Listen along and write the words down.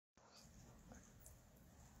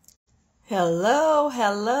Hello,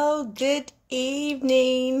 hello, good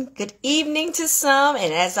evening. Good evening to some,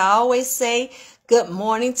 and as I always say, good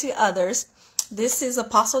morning to others. This is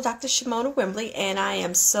Apostle Dr. Shamonia Wimberly, and I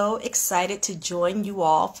am so excited to join you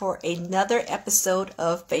all for another episode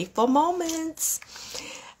of Faithful Moments.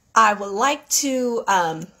 I would like to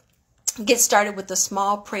get started with a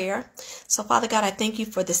small prayer. So, Father God, I thank you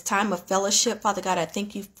for this time of fellowship. Father God, I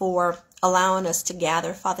thank you for allowing us to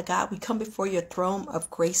gather. Father God, we come before your throne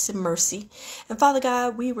of grace and mercy. And Father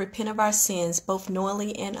God, we repent of our sins, both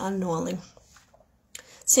knowingly and unknowingly.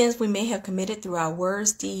 Sins we may have committed through our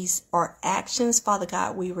words, deeds, or actions. Father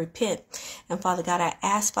God, we repent. And Father God, I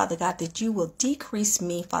ask, Father God, that you will decrease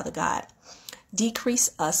me, Father God.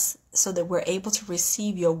 Decrease us so that we're able to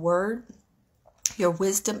receive your word, your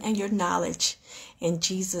wisdom, and your knowledge. In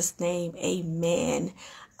Jesus' name, amen.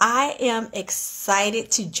 I am excited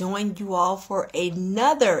to join you all for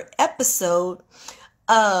another episode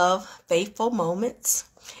of Faithful Moments.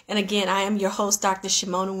 And again, I am your host, Dr.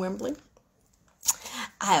 Shamonia Wimberly.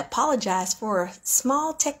 I apologize for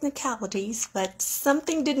small technicalities, but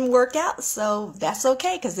something didn't work out, so that's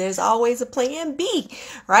okay, because there's always a plan B,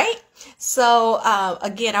 right? So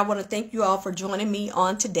again, I want to thank you all for joining me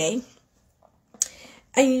on today.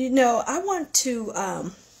 And I want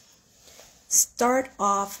to start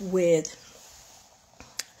off with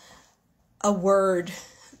a word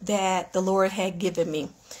that the Lord had given me.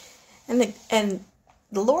 And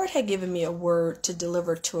the Lord had given me a word to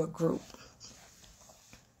deliver to a group.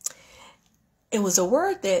 It was a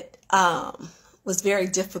word that was very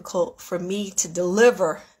difficult for me to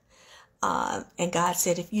deliver. And God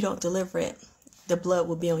said, if you don't deliver it, the blood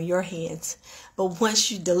will be on your hands. But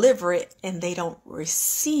once you deliver it and they don't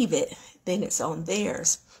receive it, then it's on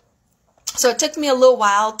theirs. So it took me a little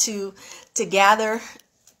while to gather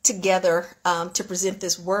together to present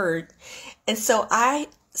this word. And so I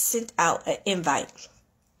sent out an invite.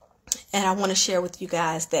 And I want to share with you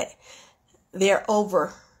guys that there are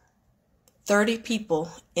over 30 people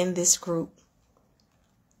in this group.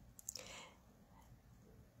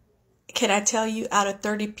 Can I tell you, out of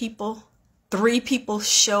 30 people, 3 people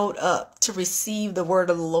showed up to receive the word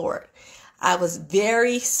of the Lord. I was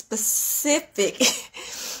very specific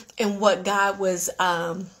in what God was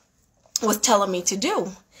telling me to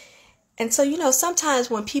do. And so, sometimes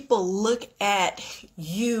when people look at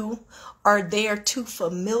you, or they're too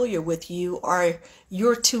familiar with you, or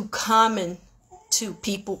you're too common to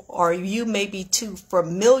people, or you may be too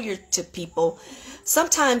familiar to people,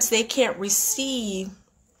 sometimes they can't receive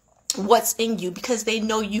what's in you because they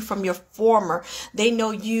know you from your former. They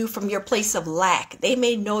know you from your place of lack. They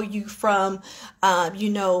may know you from,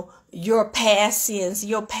 your past sins,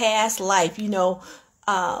 your past life,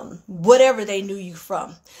 whatever they knew you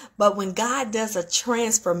from. But when God does a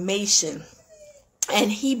transformation and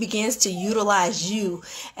he begins to utilize you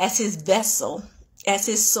as his vessel, as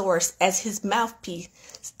his source, as his mouthpiece,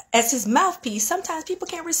 sometimes people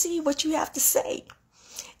can't receive what you have to say.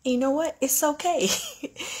 You know what? It's okay.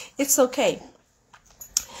 It's okay.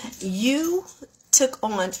 You took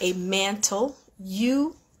on a mantle.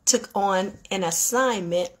 You took on an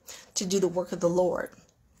assignment to do the work of the Lord.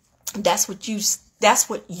 That's what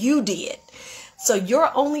you did. So your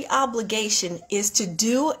only obligation is to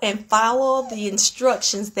do and follow the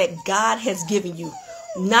instructions that God has given you,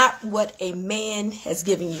 not what a man has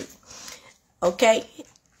given you. Okay?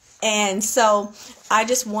 And so I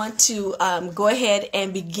just want to go ahead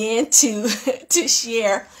and begin to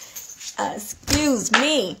share. Excuse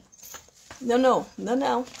me. No.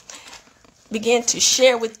 Begin to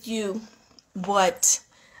share with you what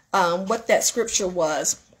that scripture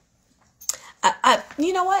was.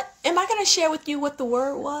 You know what? Am I going to share with you what the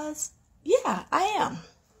word was? Yeah, I am.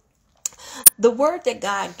 The word that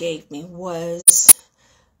God gave me was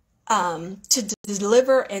to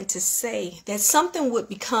deliver and to say that something would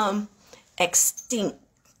become extinct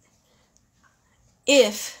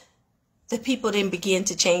if the people didn't begin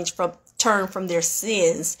to turn from their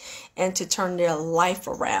sins and to turn their life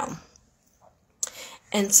around.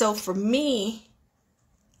 And so for me,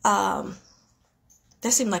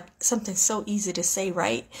 that seemed like something so easy to say,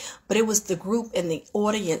 right? But it was the group and the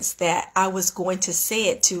audience that I was going to say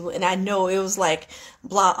it to. And I know it was like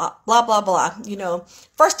blah, blah, blah, blah.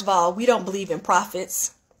 First of all, we don't believe in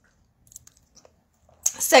prophets.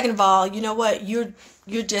 Second of all, you know what? You're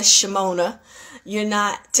just Shamonia. You're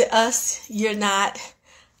not, to us, you're not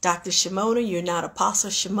Dr. Shamonia. You're not Apostle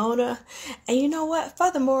Shamonia. And you know what?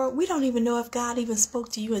 Furthermore, we don't even know if God even spoke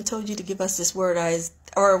to you and told you to give us this word,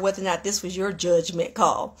 or whether or not this was your judgment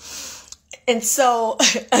call. And so,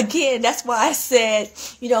 again, that's why I said,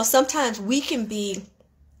 sometimes we can be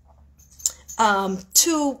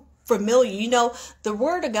too familiar. You know, the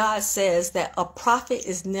word of God says that a prophet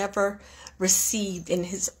is never received in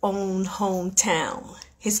his own hometown,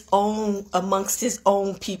 amongst his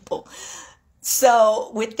own people.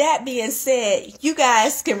 So with that being said, you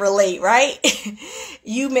guys can relate, right?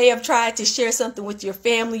 You may have tried to share something with your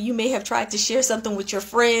family. You may have tried to share something with your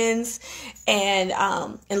friends, and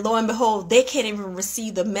lo and behold, they can't even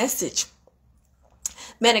receive the message.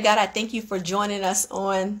 Man of God, I thank you for joining us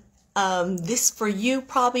on this for you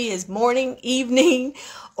probably is morning, evening,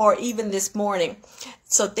 or even this morning.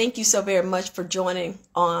 So thank you so very much for joining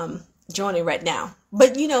right now.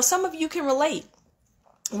 But you know, some of you can relate.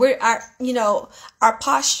 Our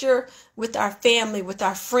posture with our family, with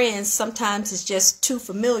our friends, sometimes is just too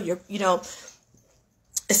familiar, you know,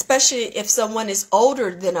 especially if someone is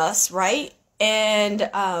older than us, right? And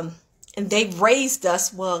they've raised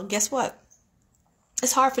us. Well, guess what?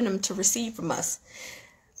 It's hard for them to receive from us.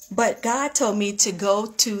 But God told me to go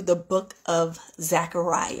to the book of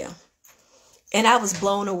Zechariah. And I was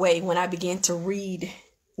blown away when I began to read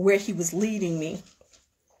where he was leading me.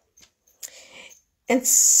 And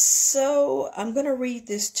so I'm going to read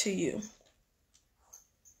this to you.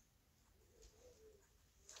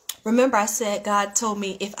 Remember, I said God told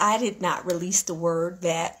me if I did not release the word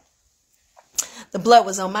that the blood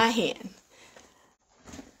was on my hand.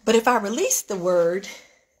 But if I released the word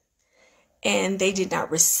and they did not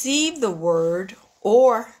receive the word,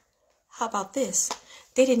 or how about this?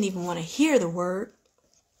 They didn't even want to hear the word.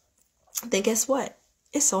 Then guess what?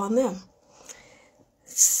 It's on them.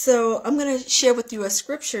 So I'm going to share with you a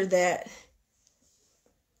scripture that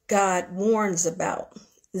God warns about.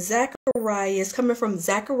 Zechariah is coming from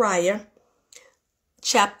Zechariah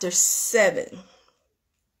chapter 7.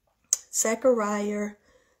 Zechariah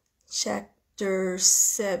chapter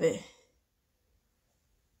 7.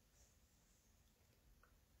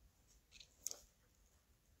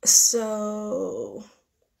 So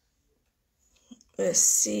let's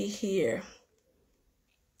see here.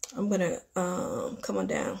 I'm going to come on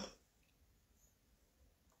down.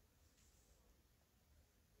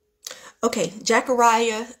 Okay,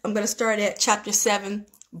 Zechariah, I'm going to start at chapter 7,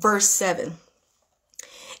 verse 7.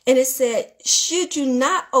 And it said, should you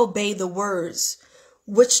not obey the words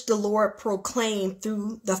which the Lord proclaimed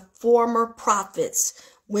through the former prophets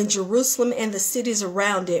when Jerusalem and the cities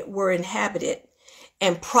around it were inhabited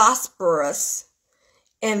and prosperous,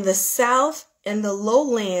 and the south and the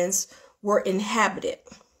lowlands were inhabited?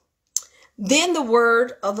 Then the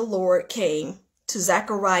word of the Lord came to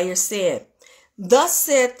Zechariah, said, thus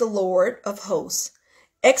said the Lord of hosts,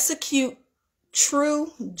 execute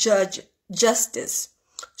true justice,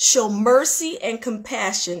 show mercy and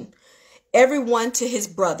compassion, everyone to his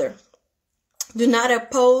brother. Do not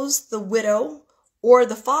oppose the widow or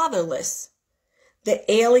the fatherless,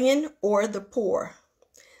 the alien or the poor.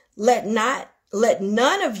 Let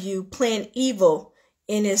none of you plan evil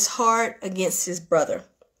in his heart against his brother.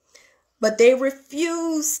 But they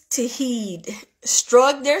refused to heed,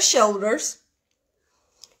 shrugged their shoulders,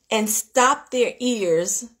 and stopped their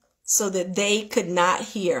ears so that they could not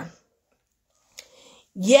hear.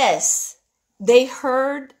 Yes, they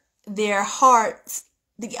heard their hearts.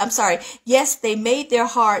 Yes, they made their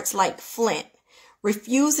hearts like flint,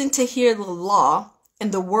 refusing to hear the law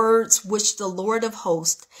and the words which the Lord of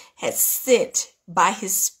hosts had sent by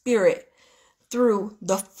his Spirit through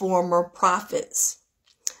the former prophets.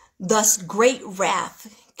 Thus great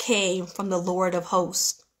wrath came from the Lord of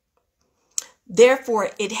hosts.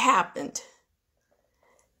 Therefore it happened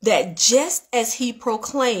that just as he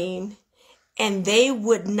proclaimed, and they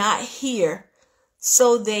would not hear,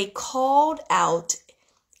 so they called out,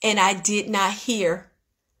 and I did not hear,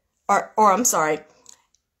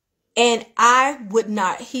 and I would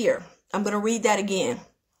not hear. I'm going to read that again.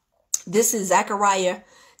 This is Zechariah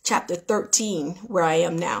chapter 13, where I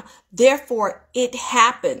am now. Therefore it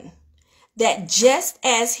happened that just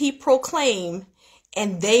as he proclaimed,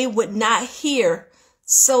 and they would not hear,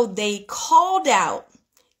 so they called out,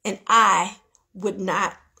 and I would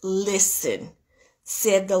not listen,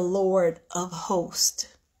 said the Lord of hosts.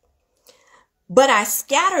 But I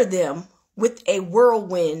scattered them with a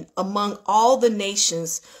whirlwind among all the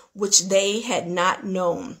nations which they had not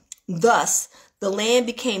known. Thus the land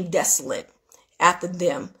became desolate after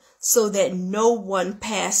them, so that no one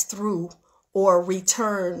passed through or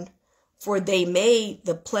returned, for they made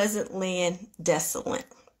the pleasant land desolate.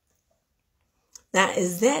 Now,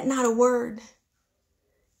 is that not a word?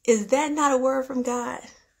 Is that not a word from God?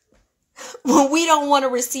 When we don't want to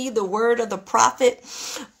receive the word of the prophet,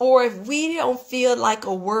 or if we don't feel like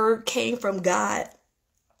a word came from God,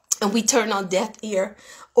 and we turn on deaf ear,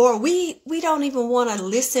 or we don't even want to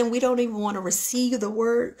listen. We don't even want to receive the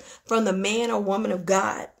word from the man or woman of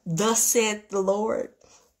God. Thus said the Lord.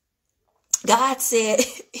 God said,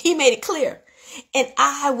 he made it clear, and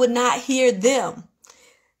I would not hear them.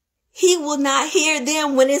 He will not hear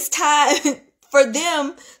them when it's time for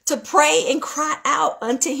them to pray and cry out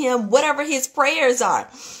unto him, whatever his prayers are,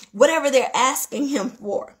 whatever they're asking him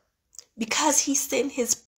for, because he sent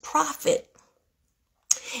his prophet.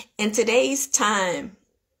 In today's time,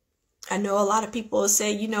 I know a lot of people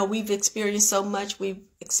say, we've experienced so much. We've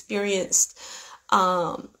experienced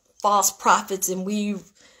false prophets, and we've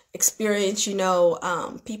experienced,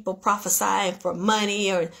 people prophesying for money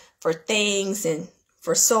or for things and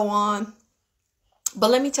for so on. But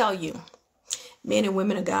let me tell you, men and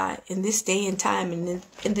women of God, in this day and time and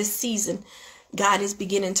in this season, God is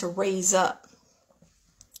beginning to raise up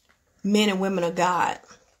men and women of God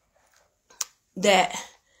that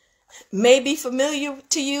may be familiar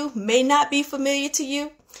to you, may not be familiar to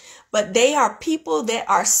you, but they are people that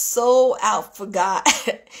are so out for God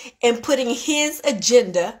and putting his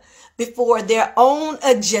agenda before their own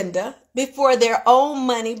agenda, before their own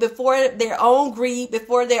money, before their own greed,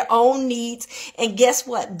 before their own needs. And guess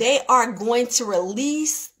what? They are going to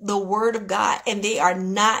release the word of God, and they are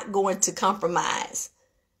not going to compromise.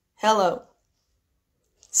 Hello.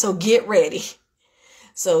 So get ready.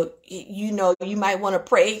 So, you might want to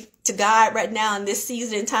pray to God right now in this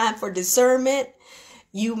season and time for discernment.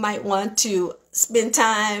 You might want to spend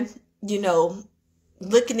time,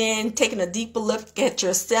 looking in, taking a deeper look at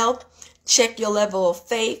yourself, check your level of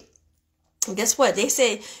faith. And guess what? They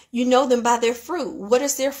say, you know them by their fruit. What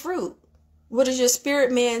is their fruit? What is your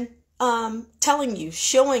spirit man telling you,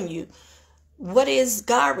 showing you? What is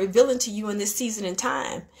God revealing to you in this season and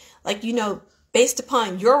time? Like, based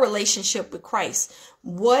upon your relationship with Christ,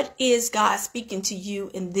 what is God speaking to you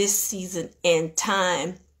in this season and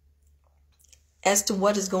time as to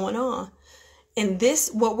what is going on? And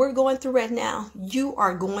what we're going through right now, you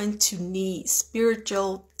are going to need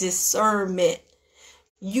spiritual discernment.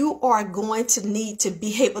 You are going to need to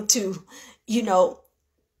be able to,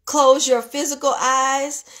 close your physical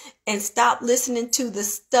eyes and stop listening to the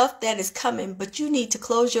stuff that is coming. But you need to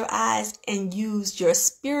close your eyes and use your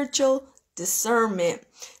spiritual discernment.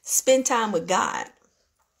 Spend time with God,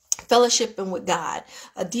 fellowshipping with God,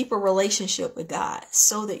 a deeper relationship with God,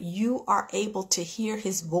 so that you are able to hear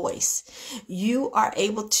his voice. You are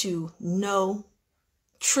able to know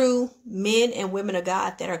true men and women of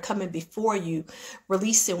God that are coming before you,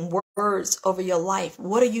 releasing words over your life.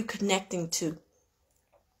 What are you connecting to?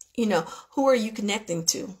 Who are you connecting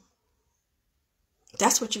to?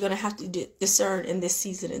 That's what you're going to have to discern in this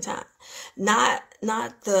season and time. Not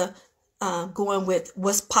the going with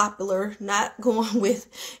what's popular, not going with,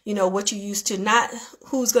 what you used to, not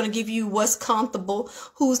who's going to give you what's comfortable,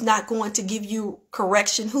 who's not going to give you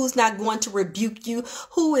correction, who's not going to rebuke you,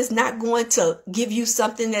 who is not going to give you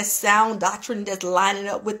something that's sound doctrine, that's lining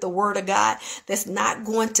up with the word of God, that's not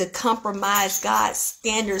going to compromise God's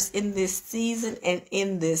standards in this season and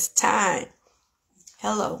in this time.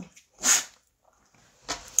 Hello.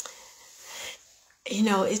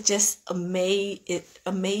 It just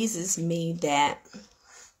amazes me that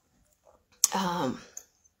I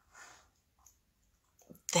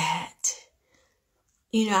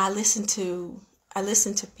listen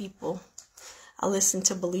to people, I listen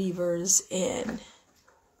to believers, and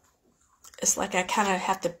it's like I kind of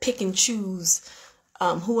have to pick and choose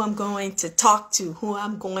who I'm going to talk to, who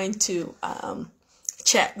I'm going to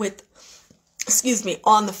chat with,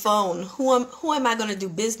 on the phone, who am I going to do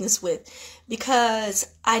business with?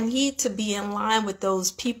 Because I need to be in line with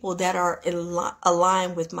those people that are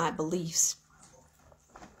aligned with my beliefs.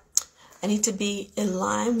 I need to be in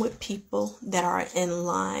line with people that are in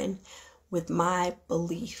line with my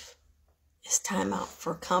belief. It's time out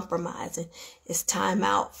for compromising. It's time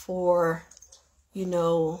out for,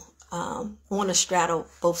 want to straddle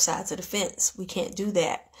both sides of the fence. We can't do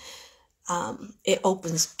that. It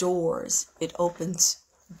opens doors. It opens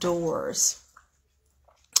doors.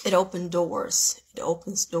 It opens doors. It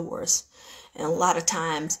opens doors. And a lot of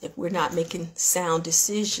times, if we're not making sound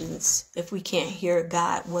decisions, if we can't hear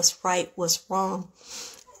God, what's right, what's wrong,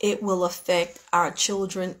 it will affect our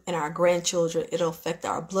children and our grandchildren. It'll affect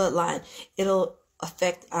our bloodline. It'll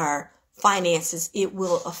affect our finances. It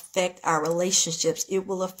will affect our relationships. It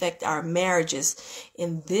will affect our marriages.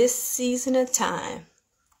 In this season of time,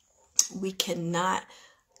 we cannot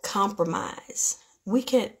compromise. We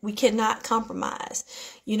cannot compromise.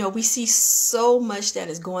 We see so much that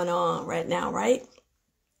is going on right now, right?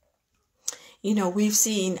 We've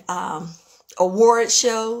seen award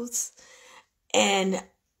shows, and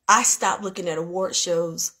I stopped looking at award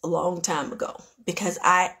shows a long time ago because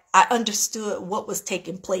I understood what was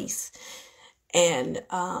taking place. And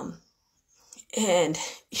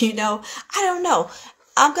you know, I don't know.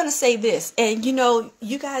 I'm going to say this, and you know,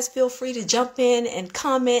 you guys feel free to jump in and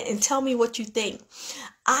comment and tell me what you think.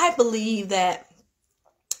 I believe that,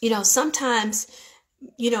 you know, sometimes,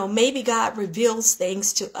 you know, maybe God reveals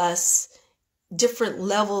things to us different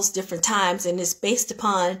levels, different times, and it's based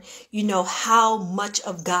upon, you know, how much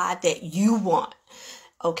of God that you want.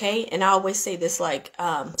 Okay. And I always say this, like,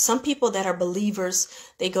 some people that are believers,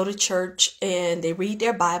 they go to church and they read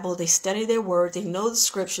their Bible, they study their word, they know the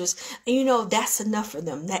scriptures, and you know, that's enough for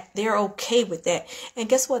them, that they're okay with that. And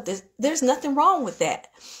guess what? There's nothing wrong with that.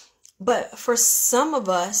 But for some of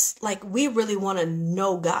us, like, we really want to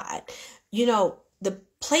know God. You know, the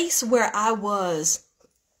place where I was,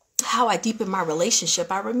 how I deepened my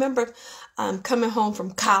relationship. I remember coming home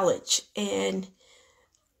from college, and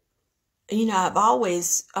you know, I've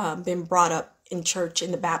always been brought up in church,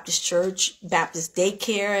 in the Baptist church, Baptist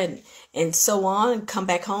daycare, and so on. And come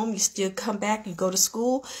back home, you still come back, you go to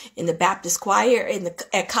school in the Baptist choir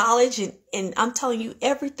at college, and I'm telling you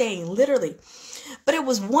everything, literally. But it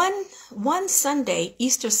was one Sunday,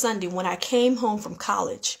 Easter Sunday, when I came home from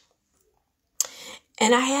college.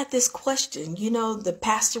 And I had this question. You know, the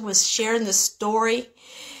pastor was sharing the story,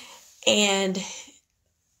 and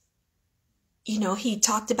you know, he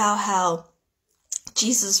talked about how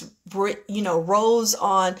Jesus, you know, rose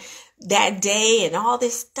on that day and all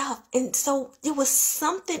this stuff. And so there was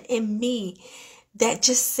something in me that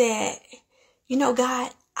just said, you know,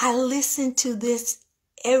 God, I listen to this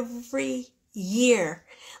every year.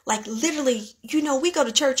 Like, literally, you know, we go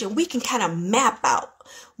to church and we can kind of map out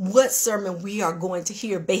what sermon we are going to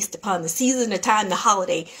hear based upon the season, the time, the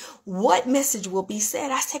holiday, what message will be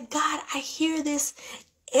said. I said, God, I hear this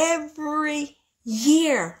every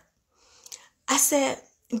year. I said,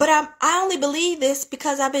 but I only believe this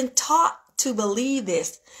because I've been taught to believe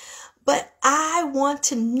this. But I want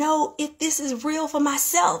to know if this is real for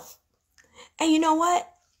myself. And you know what?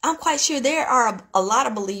 I'm quite sure there are a lot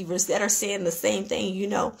of believers that are saying the same thing. You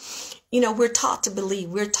know, we're taught to believe.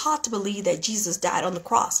 We're taught to believe that Jesus died on the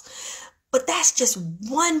cross. But that's just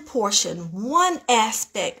one portion, one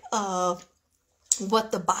aspect of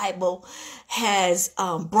what the Bible has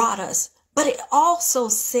brought us. But it also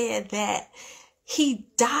said that he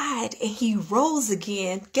died and he rose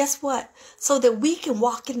again. Guess what? So that we can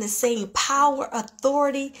walk in the same power,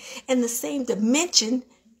 authority, and the same dimension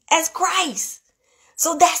as Christ.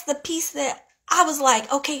 So that's the piece that I was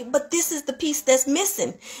like, okay, but this is the piece that's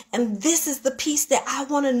missing. And this is the piece that I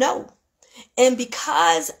want to know. And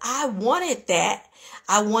because I wanted that,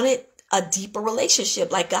 I wanted a deeper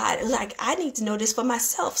relationship. Like, God, like, I need to know this for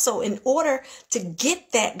myself. So in order to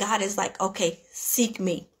get that, God is like, okay, seek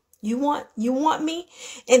me. You want me?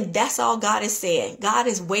 And that's all God is saying. God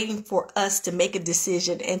is waiting for us to make a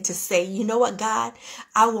decision and to say, you know what, God,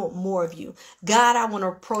 I want more of you. God, I want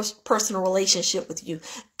a personal relationship with you.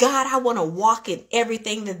 God, I want to walk in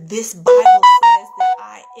everything that this Bible says that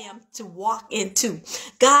I am to walk into.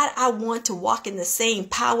 God, I want to walk in the same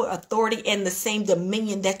power, authority, and the same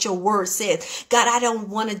dominion that your word says. God, I don't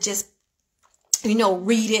want to just,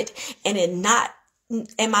 read it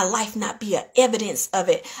and my life not be an evidence of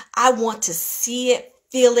it. I want to see it,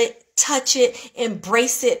 feel it, touch it,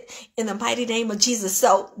 embrace it in the mighty name of Jesus.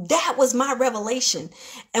 So that was my revelation.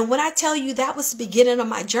 And when I tell you, that was the beginning of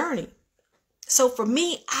my journey. So for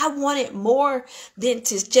me, I wanted more than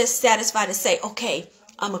to just satisfy to say, okay,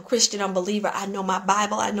 I'm a Christian, I'm a believer. I know my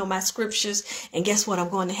Bible, I know my scriptures, and guess what? I'm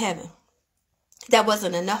going to heaven. That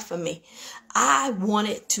wasn't enough for me. I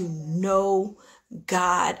wanted to know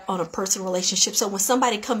God on a personal relationship. So when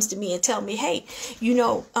somebody comes to me and tell me, hey,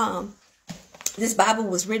 this Bible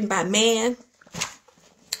was written by man,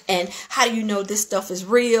 and how do you know this stuff is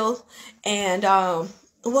real? And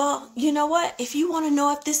well, you know what? If you want to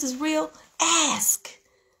know if this is real, ask.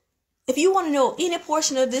 If you want to know any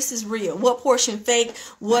portion of this is real, what portion fake,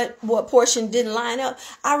 what portion didn't line up.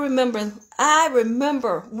 I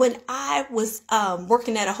remember when I was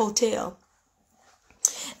working at a hotel,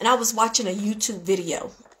 and I was watching a YouTube video,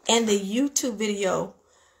 and the YouTube video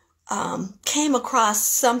came across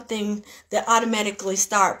something that automatically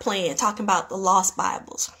started playing, talking about the lost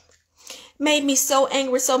Bibles. Made me so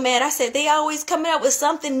angry, so mad. I said, they always coming up with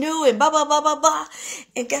something new and blah, blah, blah, blah, blah.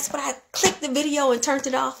 And guess what? I clicked the video and turned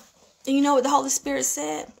it off. And you know what the Holy Spirit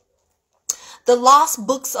said? The lost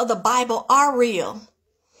books of the Bible are real.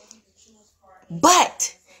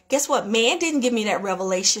 But Guess what? Man didn't give me that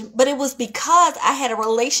revelation, but it was because I had a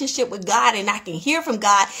relationship with God and I can hear from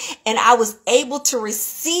God, and I was able to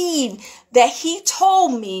receive that he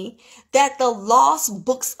told me that the lost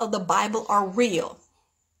books of the Bible are real.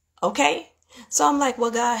 Okay? So I'm like,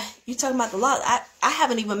 well, God, you talking about the law. I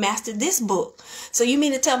haven't even mastered this book. So you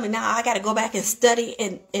mean to tell me now I got to go back and study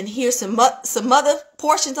and hear some other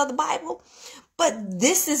portions of the Bible? But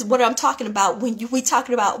this is what I'm talking about. When we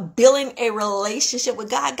talking about building a relationship with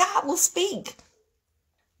God, God will speak.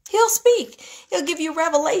 He'll speak. He'll give you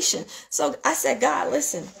revelation. So I said, God,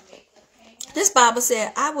 listen, this Bible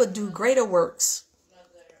said I would do greater works.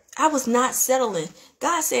 I was not settling.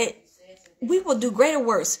 God said, we will do greater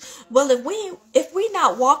works. Well, if we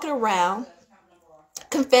not walking around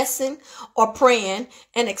confessing or praying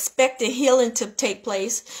and expecting healing to take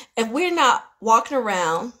place, if we're not walking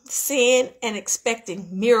around seeing and expecting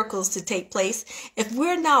miracles to take place, if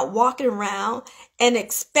we're not walking around and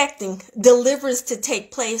expecting deliverance to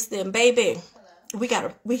take place, then baby, we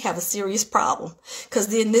have a serious problem, because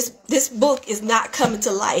then this book is not coming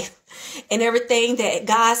to life, and everything that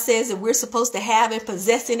God says that we're supposed to have and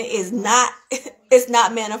possess in it is not it's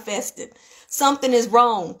not manifested. Something is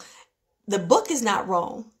wrong. The book is not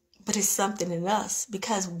wrong, but it's something in us,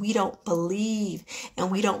 because we don't believe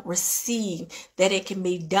and we don't receive that it can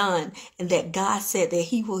be done, and that God said that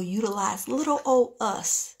he will utilize little old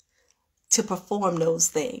us to perform those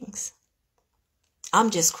things. I'm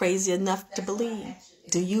just crazy enough to believe.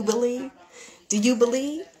 Do you believe? Do you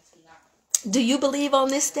believe? Do you believe on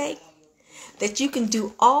this day that you can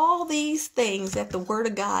do all these things that the Word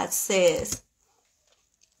of God says?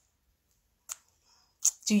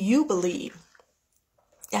 Do you believe?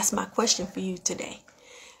 That's my question for you today.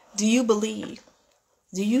 Do you believe?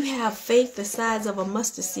 Do you have faith the size of a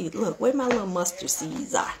mustard seed? Look, where my little mustard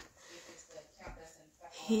seeds are.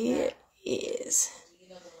 Here is.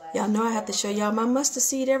 Y'all know I have to show y'all my mustard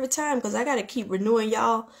seed every time, because I got to keep renewing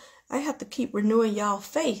y'all. I have to keep renewing y'all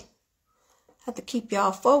faith. I have to keep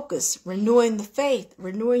y'all focused. Renewing the faith.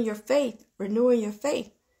 Renewing your faith. Renewing your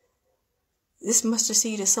faith. This mustard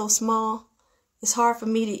seed is so small, it's hard for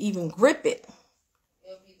me to even grip it,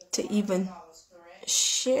 to even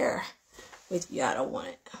share with you. I don't want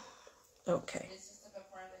it. Okay.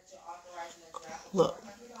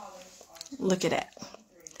 Look at that.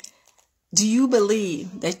 Do you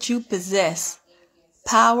believe that you possess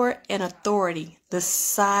power and authority the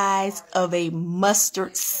size of a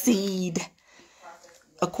mustard seed,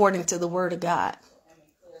 according to the Word of God?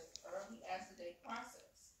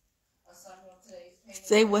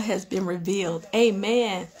 Say what has been revealed.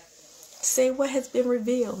 Amen. Say what has been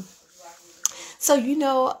revealed. So,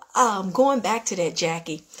 going back to that,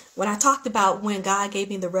 Jackie, when I talked about when God gave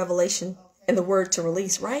me the revelation and the word to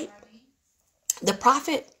release, right? The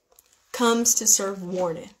prophet comes to serve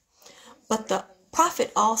warning, but the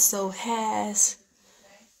prophet also has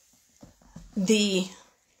the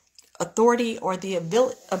authority or the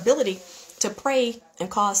ability to pray and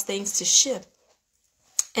cause things to shift.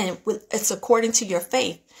 And it's according to your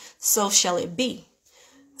faith, so shall it be.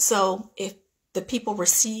 So if the people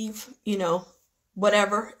receive,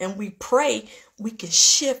 whatever, and we pray, we can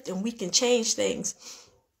shift and we can change things.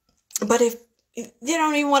 But if they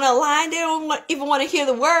don't even want to align, they don't even want to hear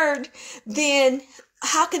the word, then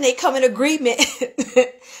how can they come in agreement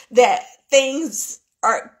that things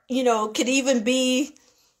are, could even be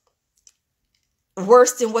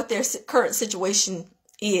worse than what their current situation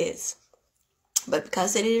is? But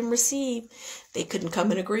because they didn't receive, they couldn't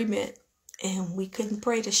come in agreement, and we couldn't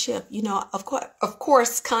pray to shift. Of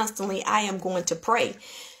course, constantly I am going to pray,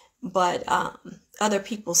 but other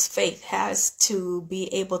people's faith has to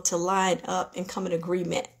be able to line up and come in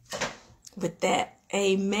agreement with that.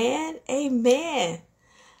 Amen. Amen.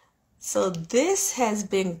 So this has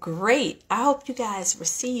been great. I hope you guys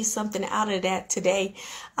receive something out of that today.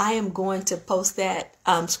 I am going to post that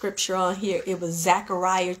scripture on here. It was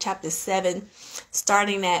Zechariah chapter 7,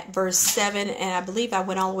 starting at verse 7. And I believe I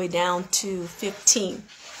went all the way down to 15.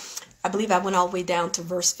 I believe I went all the way down to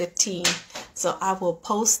verse 15. So I will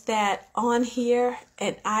post that on here.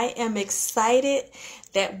 And I am excited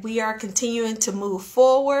that we are continuing to move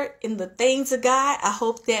forward in the things of God. I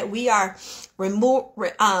hope that we are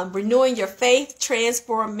renewing your faith,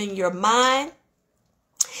 transforming your mind.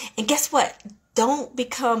 And guess what? Don't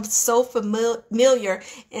become so familiar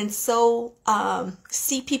and so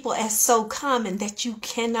see people as so common that you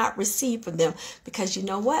cannot receive from them. Because you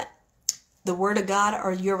know what? The word of God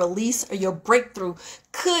or your release or your breakthrough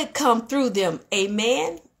could come through them.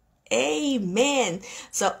 Amen. Amen.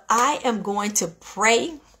 So I am going to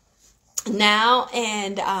pray now,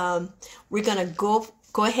 and we're going to go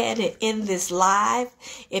go ahead and end this live.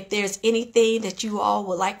 If there's anything that you all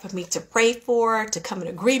would like for me to pray for, to come in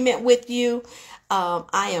agreement with you,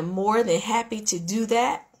 I am more than happy to do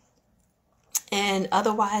that. And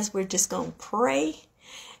otherwise, we're just going to pray,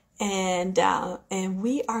 and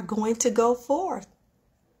we are going to go forth.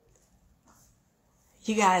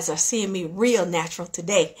 You guys are seeing me real natural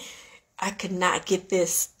today. I could not get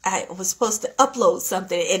this. I was supposed to upload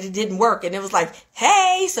something and it didn't work. And it was like,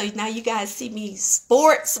 hey, so now you guys see me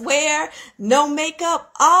sportswear, no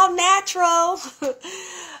makeup, all natural.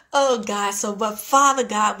 Oh God. But Father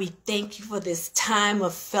God, we thank you for this time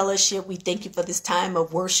of fellowship. We thank you for this time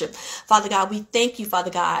of worship. Father God, we thank you,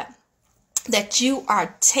 Father God, that you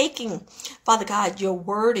are taking, Father God, your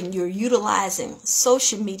word and you're utilizing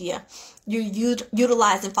social media. You're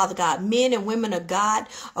utilizing, Father God, men and women of God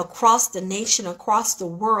across the nation, across the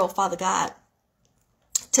world, Father God,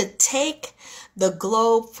 to take the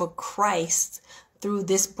globe for Christ through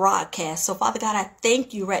this broadcast. So, Father God, I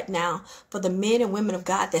thank you right now for the men and women of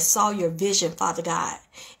God that saw your vision, Father God,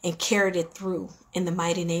 and carried it through in the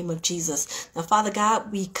mighty name of Jesus. Now, Father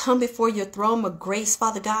God, we come before your throne of grace,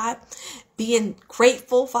 Father God, being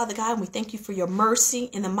grateful, Father God, and we thank you for your mercy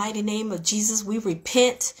in the mighty name of Jesus. We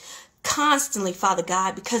repent constantly, Father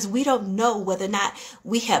God, because we don't know whether or not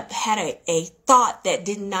we have had a thought that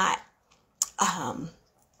did not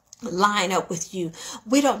line up with you.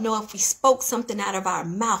 We don't know if we spoke something out of our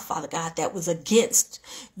mouth, Father God, that was against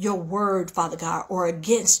your word, Father God, or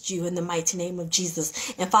against you in the mighty name of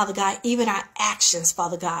Jesus. And Father God, even our actions,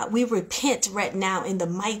 Father God, we repent right now in the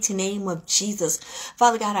mighty name of Jesus.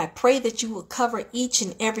 Father God, I pray that you will cover each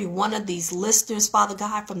and every one of these listeners, Father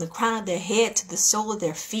God, from the crown of their head to the sole of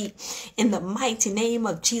their feet in the mighty name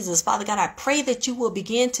of Jesus. Father God, I pray that you will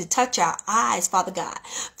begin to touch our eyes, Father God,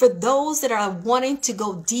 for those that are wanting to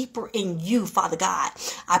go deep in you, Father God.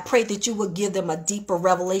 I pray that you will give them a deeper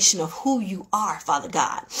revelation of who you are, Father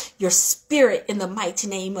God, your spirit in the mighty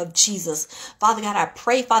name of Jesus. Father God, I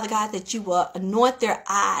pray, Father God, that you will anoint their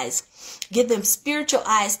eyes, give them spiritual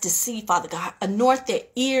eyes to see, Father God, anoint their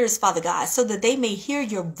ears, Father God, so that they may hear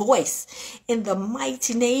your voice in the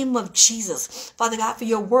mighty name of Jesus. Father God, for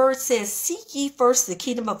your word says, seek ye first the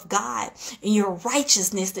kingdom of God and your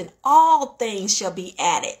righteousness, and all things shall be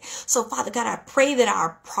added. So, Father God, I pray that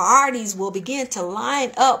our priorities will begin to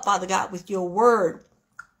line up, Father God, with your word.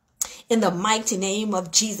 In the mighty name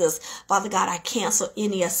of Jesus, Father God, I cancel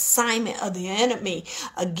any assignment of the enemy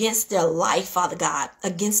against their life, Father God,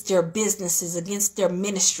 against their businesses, against their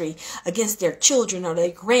ministry, against their children or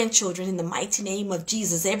their grandchildren in the mighty name of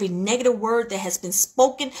Jesus. Every negative word that has been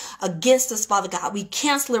spoken against us, Father God, we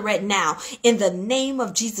cancel it right now in the name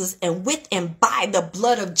of Jesus and with and by the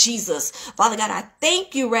blood of Jesus. Father God, I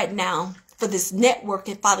thank you right now for this network.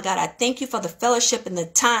 And Father God, I thank you for the fellowship and the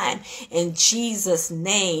time. In Jesus'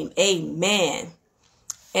 name, amen.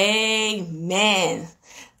 Amen.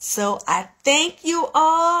 So I thank you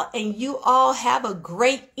all, and you all have a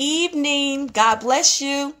great evening. God bless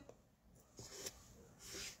you.